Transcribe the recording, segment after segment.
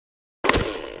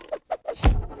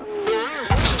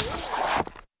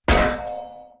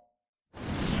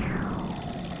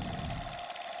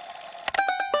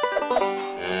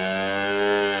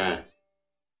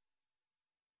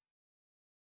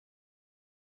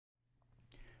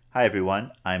Hi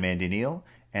everyone, I'm Andy Neal,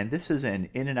 and this is an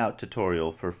in and out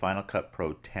tutorial for Final Cut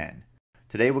Pro 10.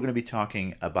 Today we're going to be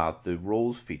talking about the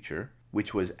roles feature,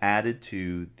 which was added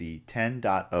to the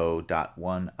 10.0.1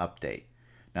 update.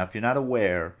 Now if you're not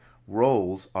aware,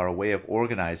 roles are a way of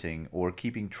organizing or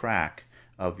keeping track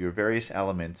of your various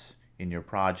elements in your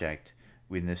project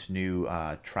in this new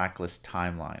tracklist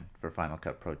timeline for Final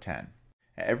Cut Pro 10.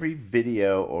 Every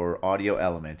video or audio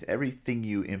element, everything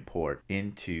you import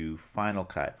into Final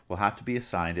Cut will have to be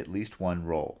assigned at least one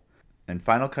role. And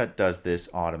Final Cut does this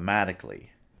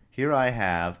automatically. Here I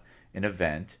have an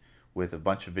event with a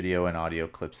bunch of video and audio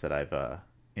clips that I've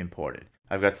imported.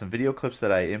 I've got some video clips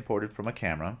that I imported from a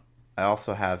camera. I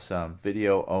also have some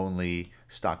video only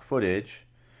stock footage,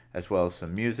 as well as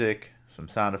some music, some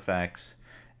sound effects,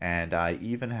 and I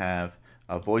even have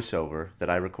a voiceover that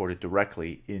I recorded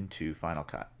directly into Final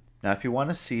Cut. Now if you want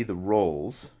to see the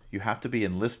roles, you have to be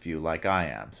in list view like I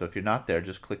am. So if you're not there,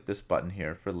 just click this button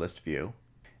here for list view,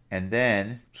 and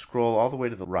then scroll all the way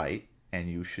to the right and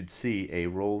you should see a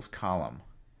roles column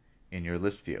in your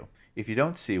list view. If you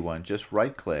don't see one, just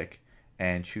right click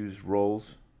and choose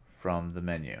roles from the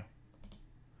menu.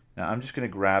 Now I'm just going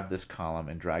to grab this column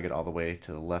and drag it all the way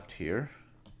to the left here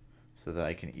so that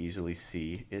I can easily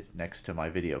see it next to my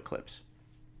video clips.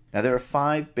 Now there are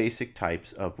 5 basic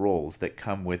types of roles that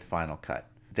come with Final Cut.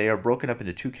 They are broken up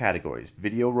into 2 categories,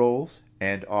 video roles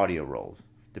and audio roles,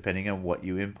 depending on what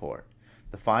you import.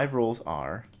 The 5 roles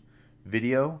are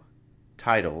video,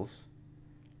 titles,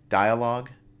 dialogue,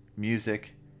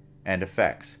 music, and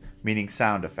effects, meaning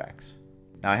sound effects.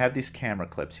 Now I have these camera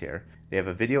clips here. They have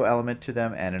a video element to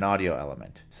them and an audio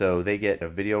element. So they get a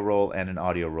video role and an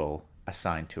audio role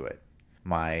assigned to it.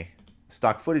 My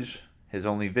stock footage is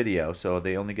only video, so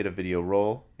they only get a video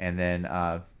role, and then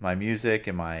my music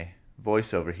and my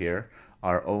voiceover here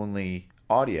are only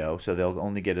audio, so they'll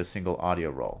only get a single audio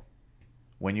role.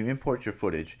 When you import your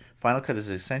footage, Final Cut is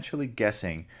essentially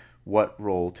guessing what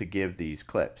role to give these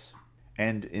clips.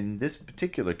 And in this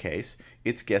particular case,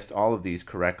 it's guessed all of these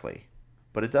correctly.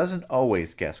 But it doesn't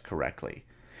always guess correctly.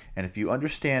 And if you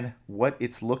understand what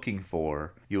it's looking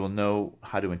for, you will know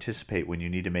how to anticipate when you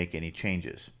need to make any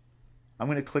changes. I'm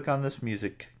going to click on this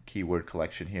music keyword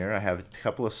collection here. I have a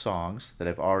couple of songs that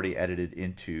I've already edited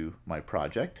into my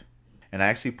project. And I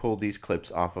actually pulled these clips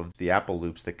off of the Apple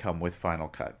loops that come with Final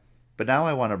Cut. But now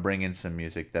I want to bring in some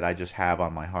music that I just have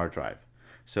on my hard drive.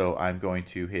 So I'm going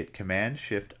to hit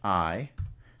Command-Shift-I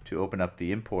to open up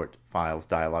the Import Files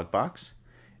dialog box.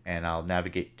 And I'll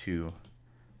navigate to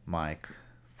my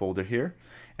folder here.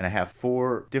 And I have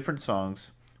 4 different songs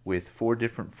with 4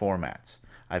 different formats.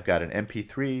 I've got an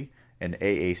MP3, an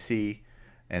AAC,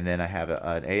 and then I have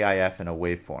an AIF and a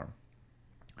waveform.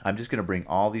 I'm just going to bring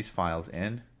all these files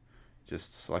in,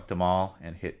 just select them all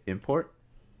and hit import,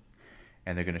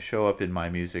 and they're going to show up in my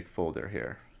music folder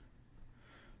here.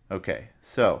 Okay,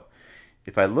 so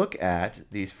if I look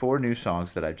at these 4 new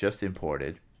songs that I just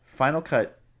imported, Final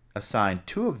Cut assigned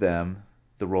 2 of them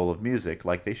the role of music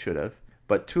like they should have,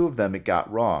 but 2 of them it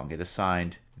got wrong. It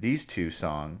assigned these 2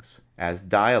 songs as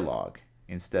dialogue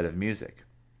instead of music.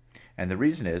 And the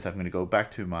reason is, I'm going to go back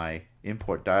to my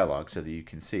import dialog so that you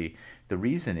can see, the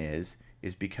reason is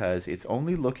because it's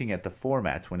only looking at the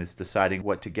formats when it's deciding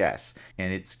what to guess.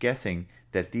 And it's guessing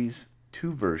that these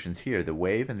 2 versions here, the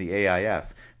WAV and the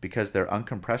AIF, because they're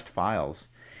uncompressed files,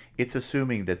 it's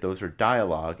assuming that those are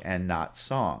dialogue and not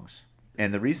songs.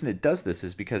 And the reason it does this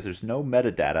is because there's no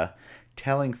metadata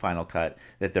telling Final Cut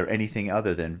that they're anything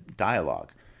other than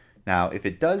dialogue. Now, if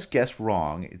it does guess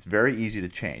wrong, it's very easy to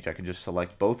change. I can just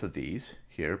select both of these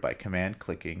here by command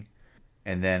clicking,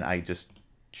 and then I just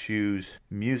choose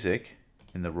music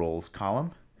in the roles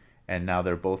column, and now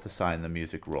they're both assigned the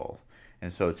music role.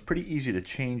 And so it's pretty easy to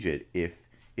change it if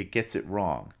it gets it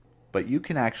wrong. But you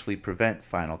can actually prevent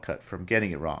Final Cut from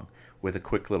getting it wrong with a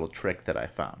quick little trick that I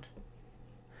found.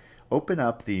 Open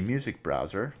up the music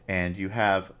browser, and you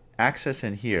have access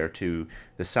in here to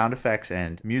the sound effects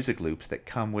and music loops that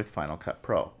come with Final Cut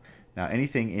Pro. Now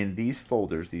anything in these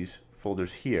folders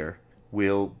here,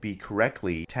 will be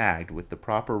correctly tagged with the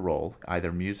proper role,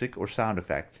 either music or sound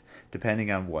effects,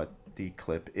 depending on what the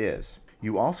clip is.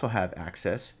 You also have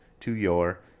access to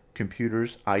your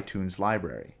computer's iTunes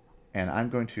library. And I'm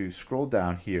going to scroll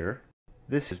down here.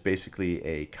 This is basically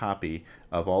a copy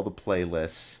of all the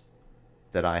playlists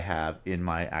that I have in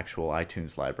my actual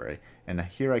iTunes library. And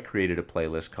here I created a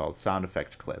playlist called Sound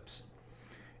Effects Clips.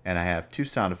 And I have 2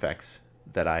 sound effects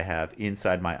that I have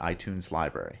inside my iTunes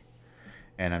library.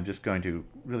 And I'm just going to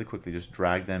really quickly just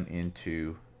drag them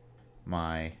into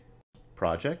my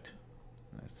project.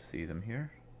 Let's see them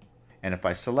here. And if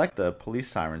I select the police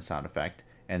siren sound effect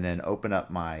and then open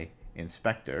up my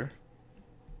inspector.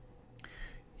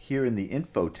 Here in the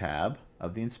Info tab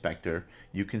of the inspector,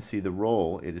 you can see the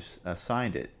role it is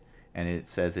assigned it, and it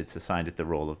says it's assigned it the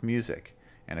role of music.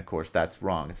 And of course that's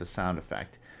wrong, it's a sound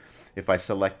effect. If I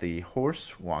select the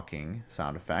horse walking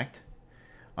sound effect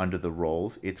under the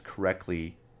roles, it's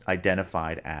correctly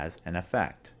identified as an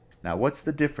effect. Now what's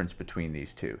the difference between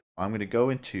these two? I'm going to go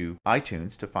into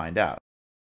iTunes to find out.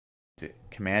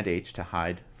 Command H to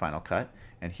hide Final Cut,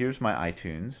 and here's my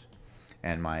iTunes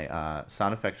and my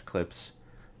sound effects clips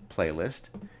playlist,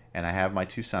 and I have my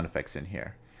two sound effects in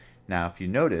here. Now if you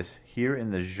notice, here in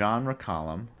the genre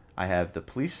column I have the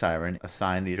police siren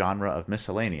assigned the genre of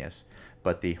miscellaneous,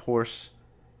 but the horse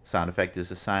sound effect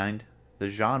is assigned the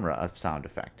genre of sound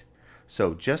effect.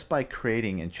 So just by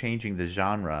creating and changing the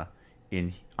genre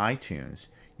in iTunes,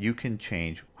 you can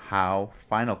change how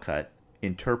Final Cut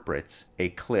interprets a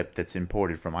clip that's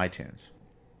imported from iTunes.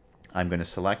 I'm going to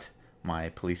select my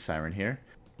police siren here,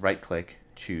 right click,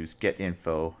 choose Get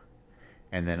Info,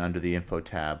 and then under the Info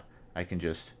tab I can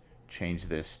just change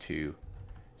this to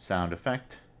sound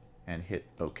effect and hit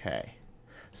OK.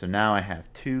 So now I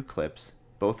have two clips,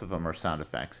 both of them are sound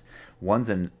effects. One's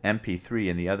an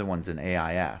MP3 and the other one's an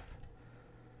AIF.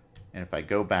 And if I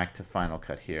go back to Final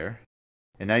Cut here,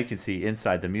 and now you can see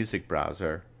inside the music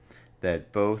browser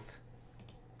that both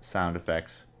sound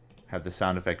effects have the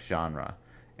sound effect genre.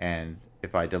 And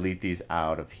if I delete these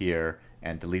out of here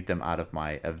and delete them out of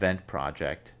my event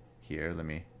project here,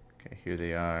 okay, here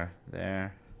they are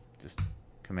there, just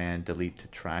command delete to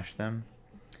trash them.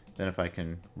 Then if I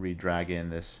can re-drag in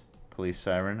this police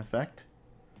siren effect,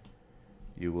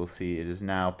 you will see it is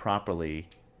now properly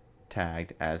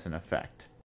tagged as an effect.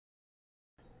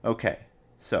 Okay,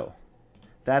 so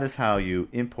that is how you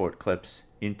import clips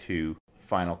into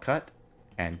Final Cut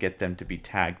and get them to be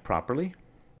tagged properly.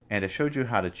 And I showed you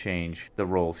how to change the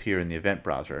roles here in the event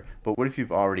browser, but what if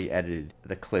you've already edited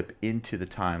the clip into the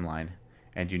timeline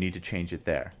and you need to change it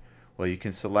there? Well, you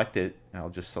can select it, and I'll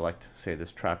just select, say,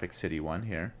 this Traffic City one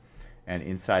here, and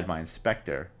inside my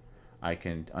inspector, I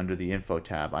can, under the Info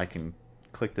tab, I can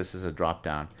click this as a drop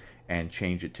down and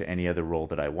change it to any other role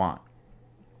that I want.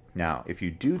 Now, if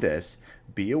you do this,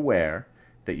 be aware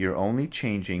that you're only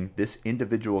changing this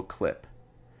individual clip,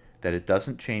 that it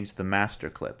doesn't change the master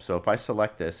clip. So if I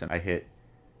select this and I hit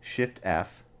Shift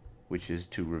F, which is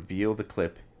to reveal the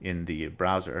clip in the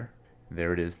browser,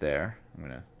 there it is there. I'm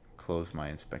going to close my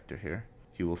inspector here.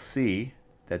 You will see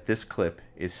that this clip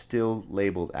is still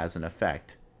labeled as an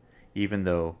effect, even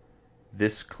though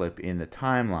this clip in the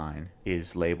timeline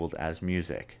is labeled as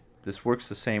music. This works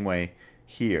the same way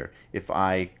here. If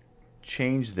I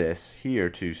change this here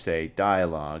to, say,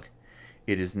 dialogue,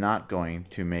 it is not going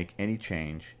to make any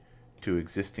change to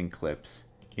existing clips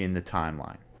in the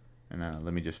timeline. And now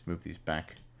let me just move these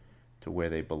back to where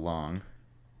they belong.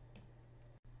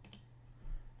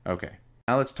 Okay,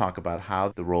 now let's talk about how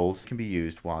the roles can be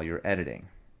used while you're editing.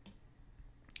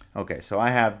 Okay, so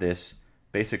I have this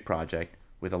basic project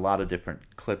with a lot of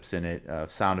different clips in it,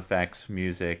 sound effects,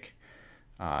 music,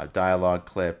 dialogue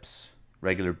clips,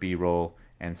 regular B-roll,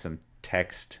 and some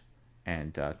text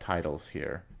and titles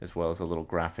here, as well as a little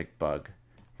graphic bug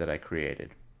that I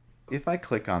created. If I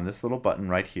click on this little button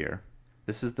right here,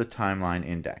 this is the timeline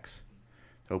index.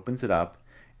 It opens it up,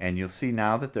 and you'll see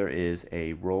now that there is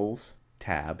a roles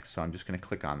tab, so I'm just going to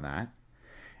click on that.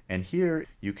 And here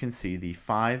you can see the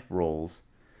 5 roles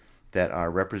that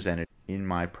are represented in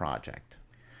my project.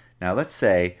 Now let's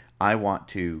say I want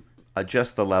to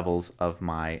adjust the levels of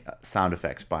my sound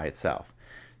effects by itself.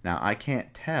 Now I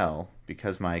can't tell,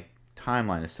 because my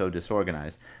timeline is so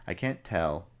disorganized, I can't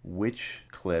tell which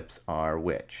clips are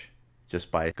which just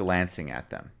by glancing at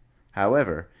them.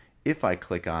 However, if I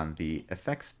click on the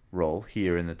effects role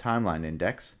here in the timeline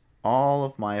index, all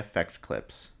of my effects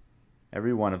clips,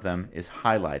 every one of them is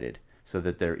highlighted so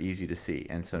that they're easy to see.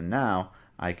 And so now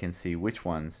I can see which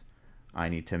ones I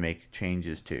need to make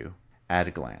changes to at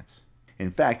a glance.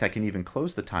 In fact, I can even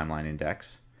close the timeline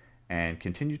index and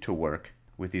continue to work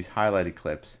with these highlighted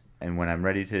clips, and when I'm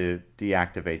ready to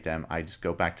deactivate them, I just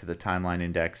go back to the timeline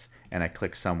index and I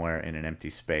click somewhere in an empty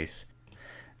space.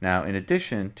 Now, in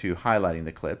addition to highlighting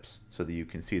the clips so that you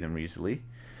can see them easily,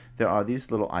 there are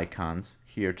these little icons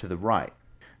here to the right.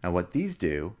 Now what these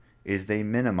do is they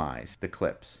minimize the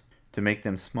clips to make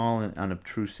them small and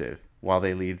unobtrusive while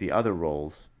they leave the other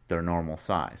roles their normal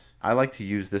size. I like to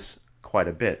use this quite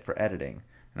a bit for editing,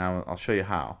 and I'll show you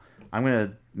how. I'm going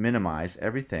to minimize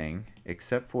everything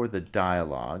except for the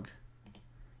dialogue,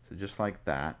 so just like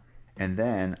that, and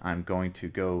then I'm going to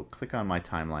go click on my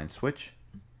timeline switch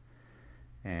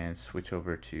and switch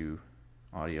over to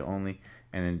audio only,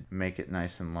 and then make it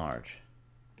nice and large.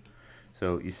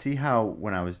 So you see how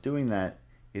when I was doing that,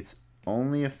 it's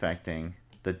only affecting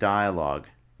the dialogue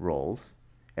roles.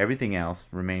 Everything else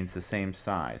remains the same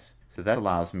size. So that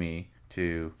allows me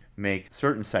to make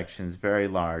certain sections very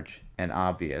large and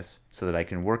obvious so that I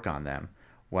can work on them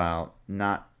while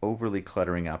not overly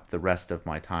cluttering up the rest of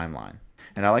my timeline.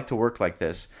 And I like to work like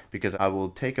this because I will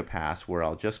take a pass where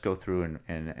I'll just go through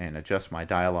and adjust my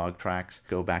dialogue tracks,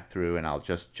 go back through and I'll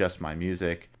just adjust my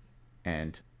music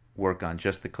and work on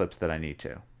just the clips that I need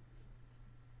to.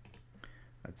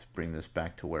 Let's bring this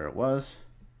back to where it was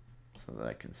so that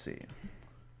I can see.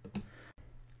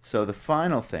 So the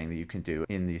final thing that you can do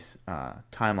in this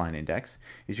timeline index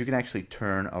is you can actually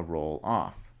turn a role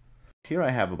off. Here I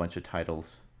have a bunch of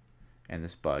titles and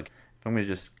this bug. If I'm going to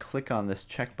just click on this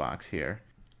checkbox here,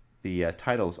 the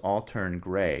titles all turn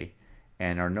gray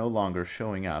and are no longer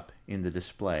showing up in the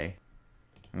display.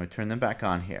 I'm going to turn them back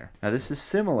on here. Now this is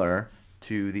similar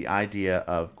to the idea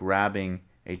of grabbing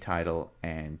a title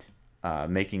and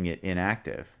making it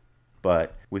inactive,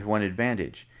 but with one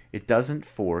advantage. It doesn't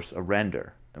force a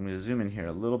render. I'm going to zoom in here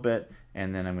a little bit,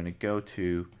 and then I'm going to go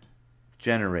to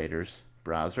Generators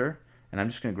browser, and I'm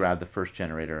just going to grab the first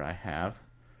generator I have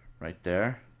right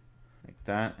there, like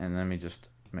that, and let me just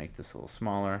make this a little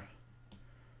smaller.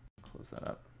 Close that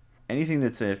up. Anything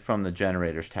that's from the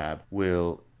Generators tab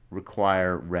will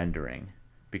require rendering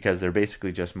because they're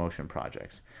basically just motion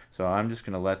projects. So I'm just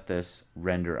going to let this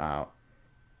render out.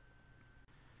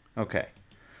 Okay,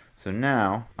 so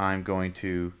now I'm going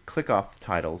to click off the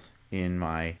titles in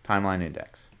my timeline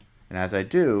index. And as I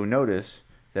do, notice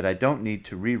that I don't need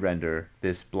to re-render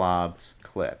this blobs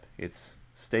clip. It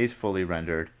stays fully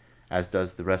rendered, as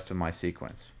does the rest of my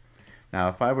sequence. Now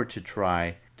if I were to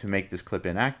try to make this clip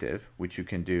inactive, which you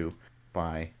can do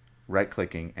by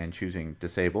right-clicking and choosing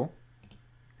Disable,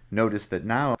 notice that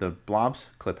now the blobs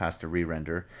clip has to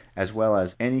re-render, as well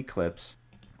as any clips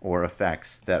or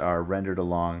effects that are rendered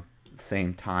along the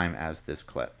same time as this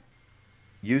clip.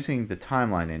 Using the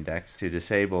timeline index to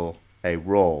disable a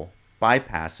role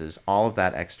bypasses all of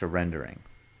that extra rendering.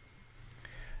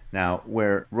 Now,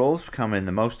 where roles come in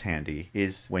the most handy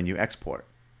is when you export.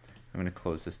 I'm going to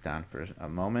close this down for a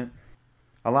moment.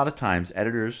 A lot of times,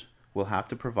 editors will have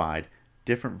to provide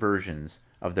different versions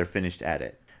of their finished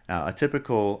edit. Now, a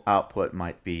typical output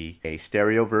might be a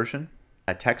stereo version,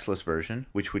 a textless version,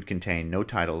 which would contain no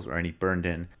titles or any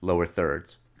burned-in lower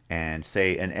thirds, and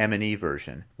say an M&E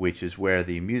version, which is where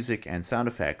the music and sound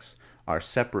effects are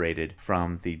separated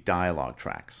from the dialogue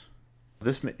tracks.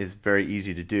 This is very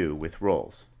easy to do with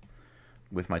roles.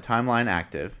 With my timeline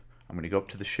active, I'm going to go up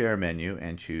to the Share menu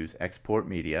and choose Export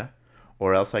Media,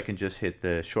 or else I can just hit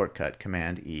the shortcut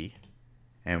Command E.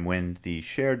 And when the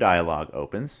Share dialog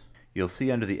opens, you'll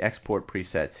see under the Export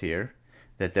presets here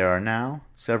that there are now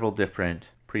several different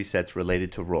presets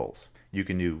related to roles. You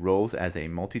can do roles as a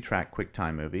multi-track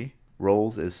QuickTime movie,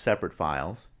 roles as separate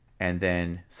files, and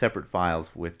then separate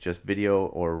files with just video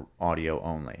or audio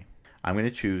only. I'm going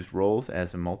to choose roles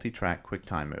as a multi-track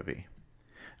QuickTime movie.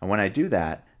 And when I do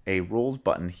that, a roles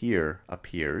button here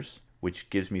appears, which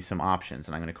gives me some options,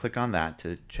 and I'm going to click on that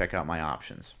to check out my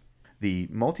options. The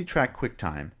multi-track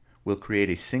QuickTime will create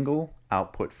a single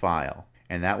output file,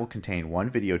 and that will contain one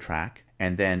video track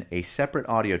and then a separate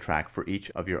audio track for each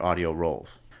of your audio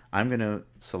roles. I'm going to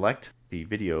select the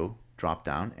video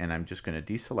drop-down, and I'm just going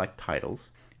to deselect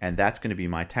titles, and that's going to be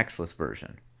my textless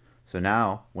version. So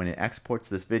now when it exports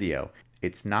this video,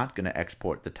 it's not going to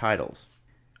export the titles.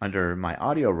 Under my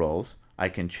audio roles, I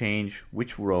can change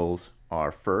which roles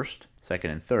are first,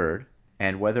 second, and third,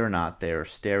 and whether or not they're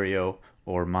stereo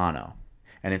or mono.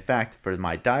 And in fact, for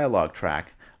my dialogue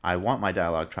track, I want my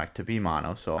dialogue track to be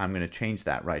mono, so I'm going to change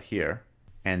that right here.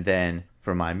 And then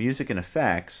for my music and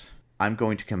effects, I'm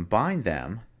going to combine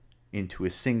them into a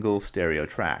single stereo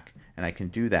track. And I can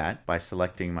do that by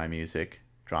selecting my music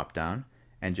drop-down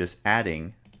and just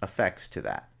adding effects to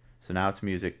that. So now it's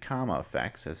music, comma,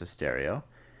 effects as a stereo.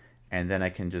 And then I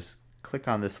can just click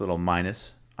on this little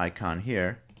minus icon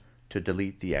here to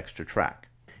delete the extra track.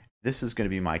 This is going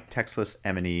to be my textless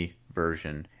M&E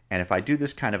version. And if I do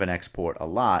this kind of an export a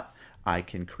lot, I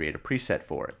can create a preset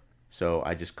for it. So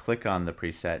I just click on the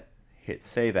preset, hit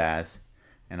Save As,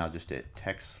 and I'll just hit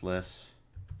textless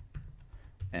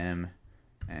M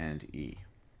and E,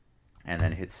 and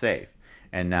then hit Save.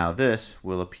 And now this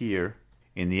will appear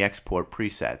in the export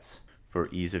presets for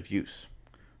ease of use.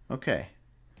 Okay,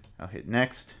 I'll hit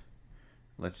Next.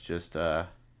 Let's just, I'll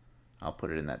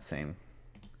put it in that same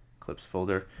clips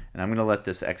folder, and I'm going to let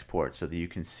this export so that you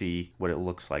can see what it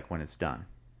looks like when it's done.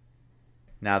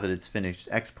 Now that it's finished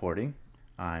exporting,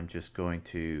 I'm just going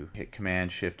to hit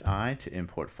Command-Shift-I to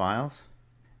import files,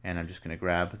 and I'm just going to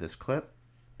grab this clip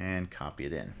and copy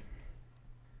it in.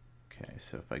 Okay,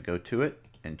 so if I go to it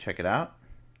and check it out,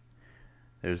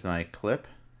 there's my clip.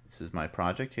 This is my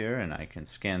project here, and I can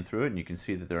scan through it, and you can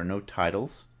see that there are no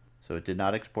titles, so it did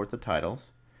not export the titles.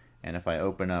 And if I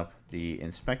open up the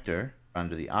inspector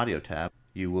under the audio tab,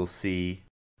 you will see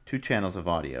two channels of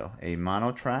audio, a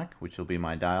mono track, which will be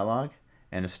my dialogue,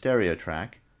 and a stereo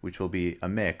track, which will be a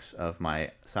mix of my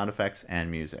sound effects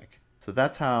and music. So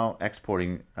that's how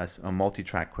exporting a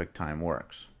multi-track QuickTime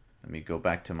works. Let me go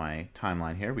back to my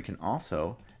timeline here. We can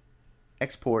also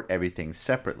export everything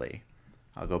separately.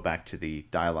 I'll go back to the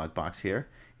dialog box here.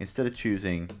 Instead of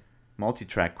choosing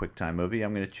multi-track QuickTime Movie,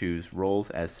 I'm going to choose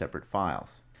roles as separate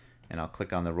files. And I'll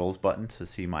click on the roles button to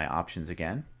see my options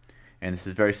again. And this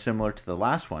is very similar to the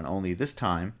last one, only this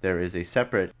time there is a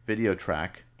separate video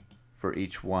track for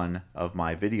each one of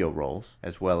my video roles,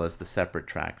 as well as the separate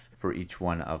tracks for each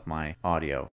one of my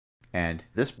audio. And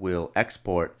this will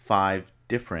export 5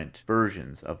 different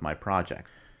versions of my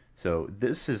project. So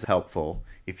this is helpful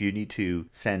if you need to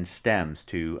send stems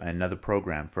to another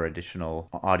program for additional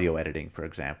audio editing, for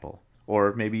example.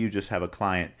 Or maybe you just have a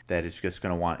client that is just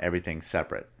going to want everything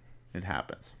separate. It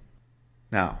happens.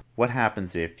 Now, what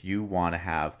happens if you want to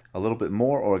have a little bit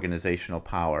more organizational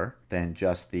power than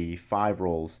just the 5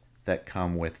 roles that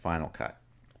come with Final Cut?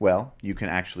 Well, you can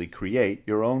actually create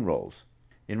your own roles.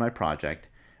 In my project,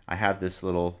 I have this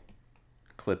little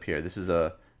clip here. This is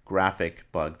a graphic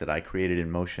bug that I created in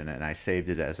Motion, and I saved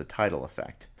it as a title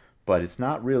effect. But it's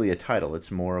not really a title, it's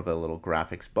more of a little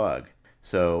graphics bug.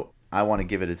 So I want to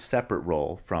give it a separate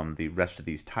role from the rest of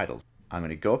these titles. I'm going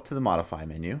to go up to the Modify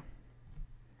menu,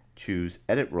 choose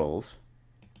Edit Roles.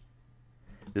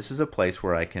 This is a place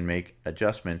where I can make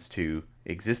adjustments to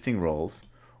existing roles,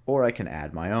 or I can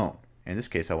add my own. In this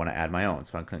case, I want to add my own.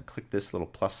 So I'm going to click this little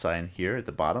plus sign here at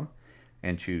the bottom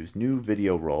and choose New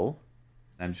Video Role.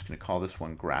 I'm just going to call this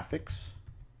one Graphics.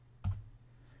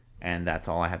 And that's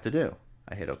all I have to do.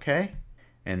 I hit OK.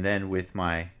 And then with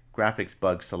my graphics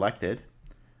bug selected,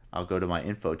 I'll go to my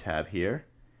Info tab here.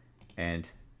 And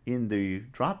in the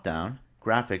drop-down,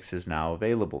 Graphics is now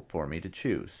available for me to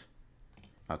choose.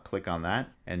 I'll click on that.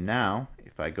 And now,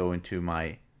 if I go into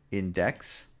my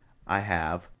index, I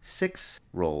have 6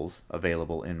 roles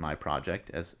available in my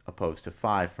project as opposed to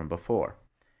 5 from before.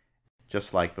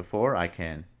 Just like before, I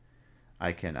can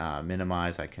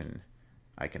minimize, I can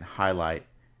highlight,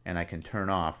 and I can turn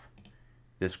off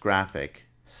this graphic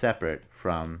separate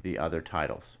from the other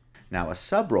titles. Now, a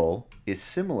subrole is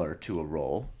similar to a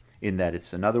role in that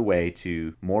it's another way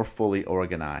to more fully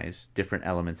organize different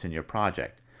elements in your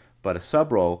project. But a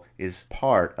subrole is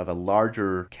part of a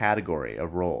larger category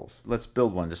of roles. Let's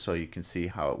build one just so you can see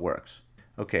how it works.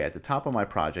 Okay, at the top of my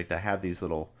project, I have these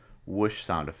little whoosh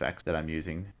sound effects that I'm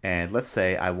using. And let's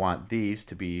say I want these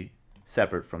to be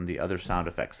separate from the other sound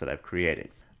effects that I've created.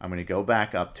 I'm going to go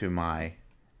back up to my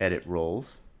Edit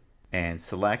Roles and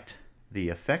select the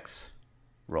Effects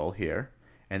role here,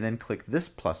 and then click this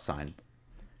plus sign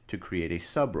to create a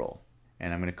subrole.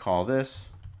 And I'm going to call this,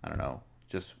 I don't know,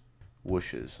 just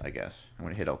whooshes, I guess. I'm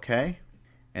going to hit OK.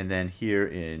 And then here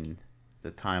in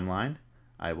the timeline,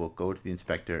 I will go to the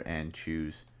inspector and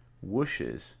choose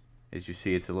whooshes. As you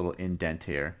see, it's a little indent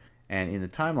here. And in the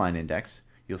timeline index,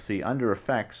 you'll see under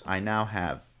effects, I now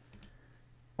have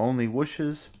only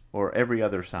whooshes or every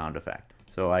other sound effect.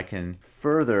 So I can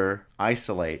further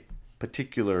isolate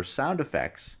particular sound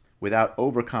effects without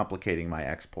overcomplicating my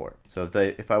export. So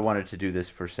if I wanted to do this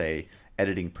for, say,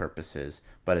 editing purposes,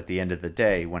 but at the end of the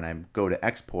day, when I go to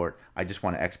export, I just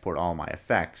want to export all my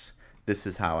effects, this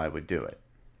is how I would do it.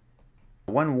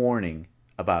 One warning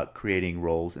about creating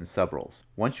roles and subroles.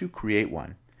 Once you create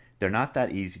one, they're not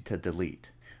that easy to delete.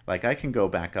 Like I can go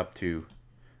back up to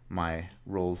my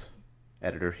roles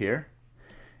editor here,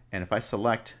 and if I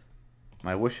select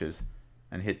my whooshes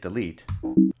and hit delete,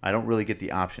 I don't really get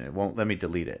the option. It won't let me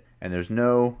delete it. And there's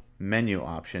no menu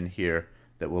option here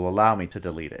that will allow me to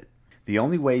delete it. The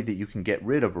only way that you can get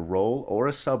rid of a role or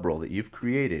a subrole that you've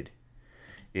created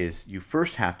is you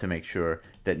first have to make sure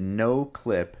that no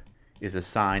clip is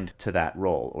assigned to that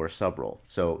role or subrole.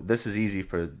 So this is easy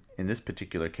in this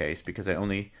particular case because I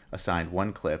only assigned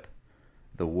one clip,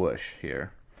 the whoosh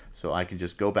here. So I can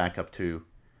just go back up to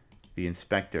the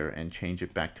inspector and change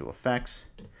it back to effects.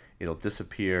 It'll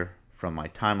disappear from my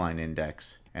timeline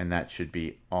index, and that should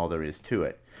be all there is to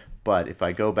it. But if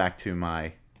I go back to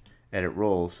my edit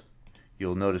roles,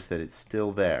 you'll notice that it's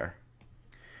still there.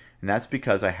 And that's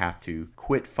because I have to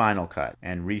quit Final Cut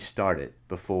and restart it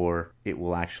before it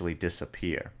will actually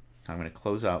disappear. I'm going to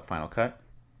close out Final Cut.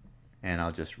 and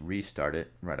I'll just restart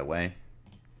it right away.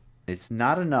 It's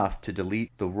not enough to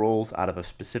delete the roles out of a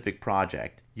specific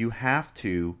project. You have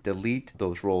to delete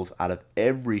those roles out of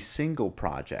every single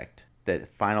project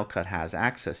that Final Cut has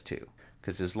access to.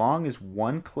 Because as long as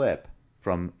one clip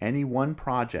from any one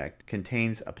project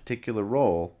contains a particular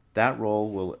role, that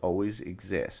role will always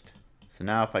exist. So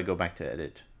now if I go back to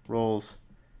edit roles,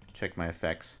 check my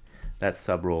effects, that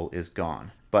sub role is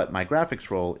gone. But my graphics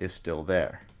role is still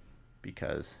there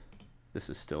because this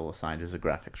is still assigned as a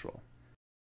graphics role.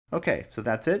 Okay, so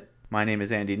that's it. My name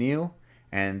is Andy Neal,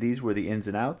 and these were the ins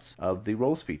and outs of the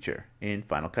roles feature in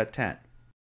Final Cut 10.